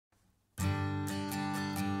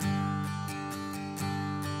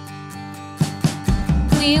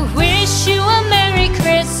We wish you a Merry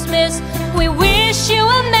Christmas. We wish you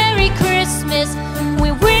a Merry Christmas.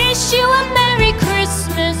 We wish you a Merry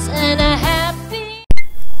Christmas and a happy...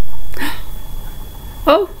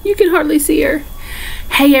 Oh, you can hardly see her.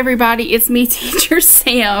 Hey everybody, it's me, Teacher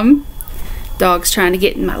Sam. Dog's trying to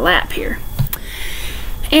get in my lap here.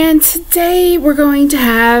 And today we're going to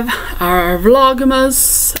have our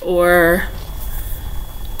Vlogmas, or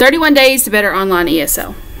 31 Days to Better Online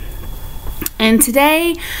ESL. And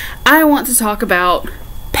today I want to talk about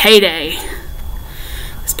payday.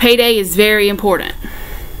 This payday is very important.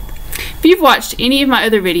 If you've watched any of my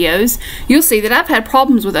other videos, you'll see that I've had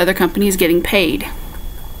problems with other companies getting paid.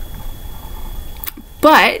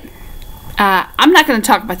 But I'm not going to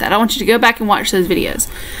talk about that. I want you to go back and watch those videos.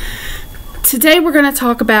 Today we're going to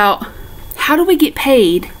talk about how do we get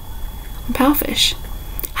paid on Palfish?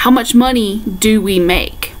 How much money do we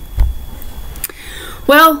make?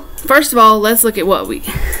 Well, first of all, let's look at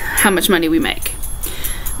how much money we make.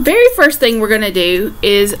 Very first thing we're going to do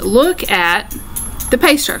is look at the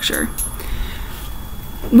pay structure.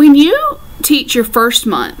 When you teach your first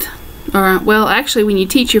month, or well, actually when you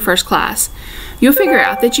teach your first class, you'll figure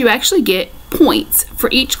out that you actually get points for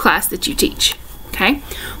each class that you teach. Okay?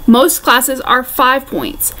 Most classes are 5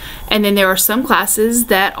 points, and then there are some classes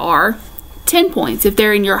that are 10 points. If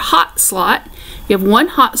they're in your hot slot, you have 1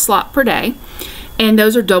 hot slot per day, and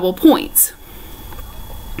those are double points.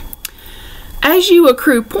 As you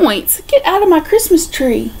accrue points, get out of my Christmas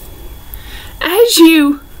tree. As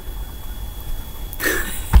you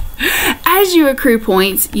accrue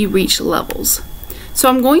points, you reach levels. So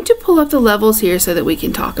I'm going to pull up the levels here so that we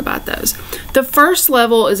can talk about those. The first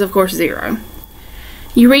level is of course 0.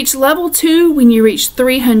 You reach level 2 when you reach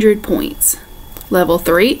 300 points. Level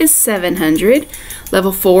 3 is 700,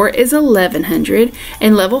 level 4 is 1100,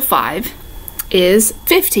 and level 5 is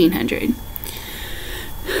 1500.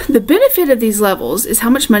 The benefit of these levels is how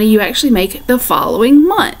much money you actually make the following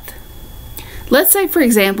month. Let's say, for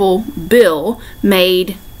example, Bill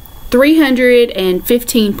made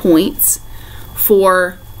 315 points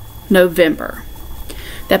for November.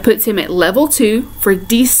 That puts him at level 2 for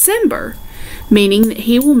December, meaning that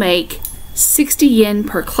he will make 60 yen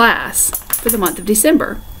per class for the month of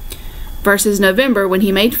December, versus November when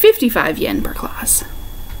he made 55 yen per class.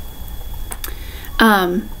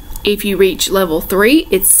 If you reach level 3,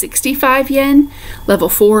 it's 65 yen, level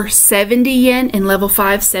 4, 70 yen, and level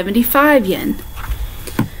 5, 75 yen.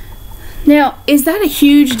 Now, is that a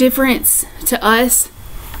huge difference to us?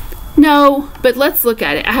 No, but let's look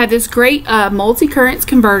at it. I have this great multi-currents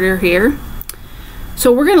converter here.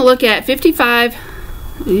 So we're going to look at 55.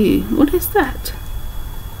 Ooh, what is that?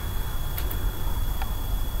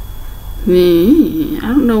 I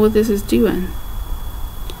don't know what this is doing.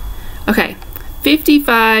 Okay,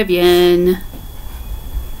 55 yen.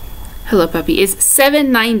 Hello puppy, is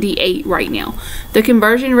 798 right now. The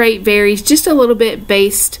conversion rate varies just a little bit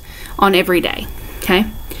based on every day. Okay,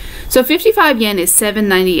 so 55 yen is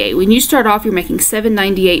 798. When you start off, you're making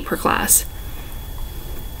 798 per class.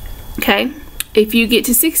 Okay, if you get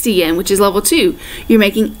to 60 yen, which is level 2, you're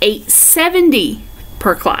making 870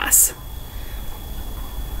 per class.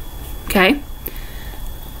 Okay,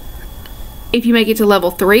 if you make it to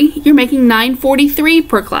level 3, you're making 943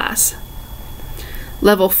 per class.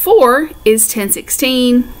 Level 4 is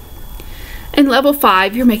 1016, and level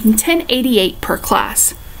 5 you're making 1088 per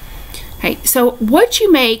class. Okay, so what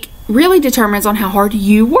you make really determines on how hard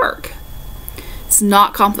you work. It's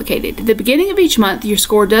not complicated. At the beginning of each month, your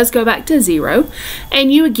score does go back to 0,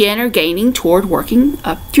 and you again are gaining toward working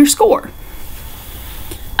up your score.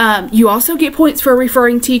 You also get points for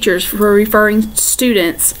referring teachers, for referring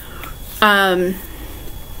students. I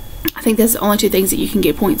think that's the only 2 things that you can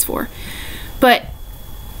get points for. But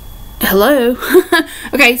hello.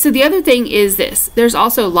 Okay, so the other thing is this. There's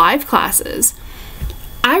also live classes.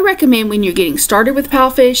 I recommend when you're getting started with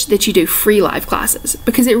Palfish that you do free live classes,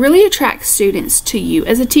 because it really attracts students to you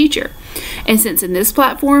as a teacher. And since in this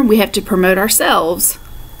platform we have to promote ourselves,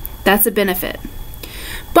 that's a benefit.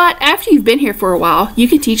 But after you've been here for a while, you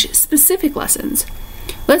can teach specific lessons.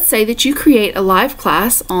 Let's say that you create a live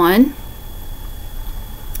class on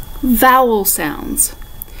vowel sounds,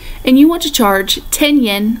 and you want to charge 10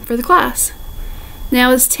 yen for the class.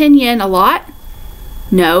 Now, is 10 yen a lot?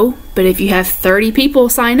 No, but if you have 30 people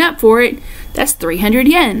sign up for it, that's 300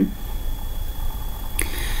 yen.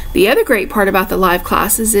 The other great part about the live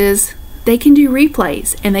classes is they can do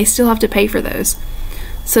replays, and they still have to pay for those.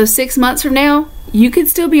 So 6 months from now, you could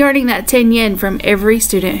still be earning that 10 yen from every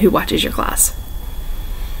student who watches your class.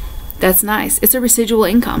 That's nice. It's a residual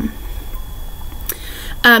income.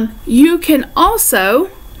 You can also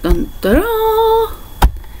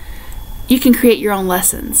you can create your own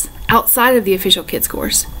lessons outside of the official kids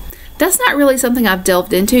course. That's not really something I've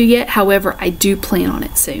delved into yet. However, I do plan on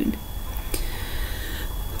it soon.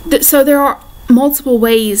 So there are multiple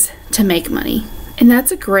ways to make money, and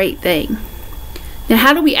that's a great thing. Now,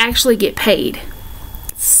 how do we actually get paid?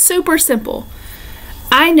 Super simple.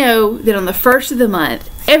 I know that on the first of the month,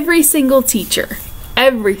 every single teacher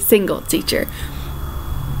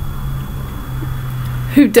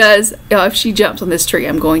who does, oh, if she jumps on this tree,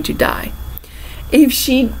 I'm going to die.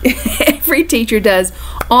 Every teacher does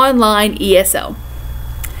online ESL.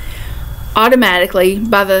 Automatically,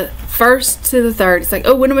 by the first to the third, it's like,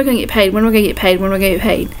 oh, when am I going to get paid? When am I going to get paid? When am I going to get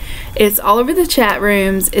paid? It's all over the chat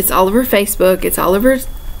rooms. It's all over Facebook. It's all over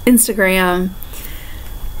Instagram.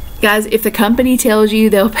 Guys, if the company tells you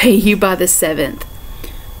they'll pay you by the 7th,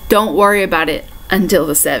 don't worry about it until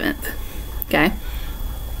the 7th. Okay?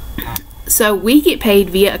 So we get paid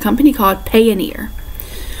via a company called Payoneer.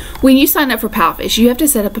 When you sign up for Palfish, you have to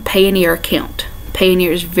set up a Payoneer account.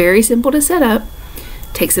 Payoneer is very simple to set up.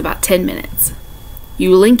 Takes about 10 minutes.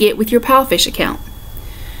 You link it with your Palfish account.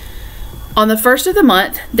 On the first of the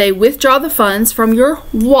month, they withdraw the funds from your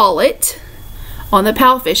wallet on the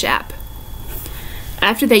Palfish app.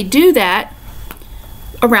 After they do that,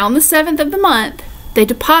 around the 7th of the month, they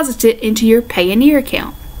deposit it into your Payoneer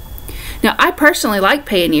account. Now, I personally like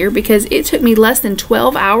Payoneer because it took me less than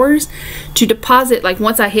 12 hours to deposit. Like,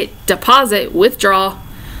 once I hit deposit, withdraw,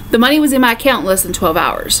 the money was in my account in less than 12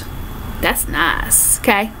 hours. That's nice,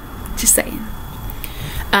 okay? Just saying.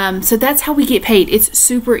 So that's how we get paid. It's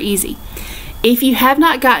super easy. If you have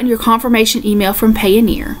not gotten your confirmation email from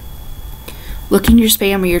Payoneer, look in your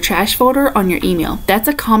spam or your trash folder on your email. That's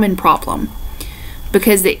a common problem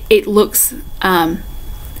because it looks,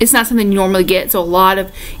 it's not something you normally get, so a lot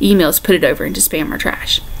of emails put it over into spam or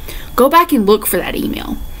trash. Go back and look for that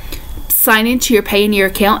email. Sign into your Payoneer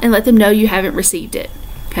account and let them know you haven't received it.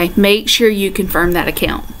 Okay, make sure you confirm that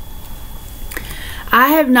account. I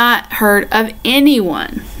have not heard of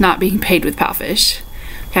anyone not being paid with Palfish.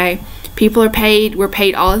 Okay, people are paid, we're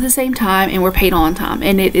paid all at the same time, and we're paid on time,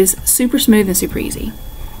 and it is super smooth and super easy.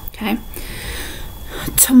 Okay,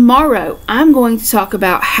 tomorrow I'm going to talk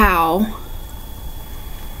about how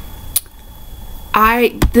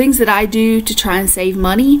things that I do to try and save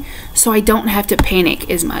money so I don't have to panic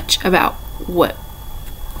as much about what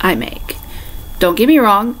I make. Don't get me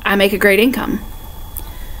wrong, I make a great income,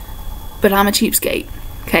 but I'm a cheapskate.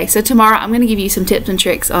 Okay, so tomorrow I'm going to give you some tips and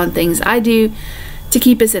tricks on things I do to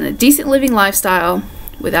keep us in a decent living lifestyle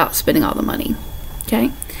without spending all the money.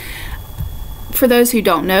 Okay, for those who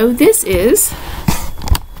don't know, this is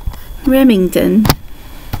Remington.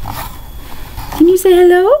 Can you say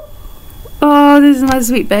hello? Oh, this is my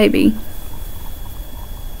sweet baby.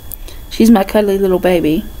 She's my cuddly little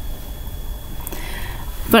baby.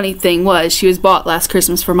 Funny thing was, she was bought last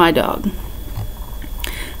Christmas for my dog.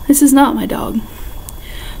 This is not my dog.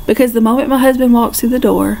 Because the moment my husband walks through the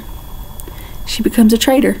door, she becomes a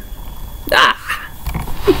traitor. Ah!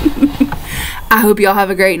 I hope y'all have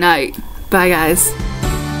a great night. Bye, guys.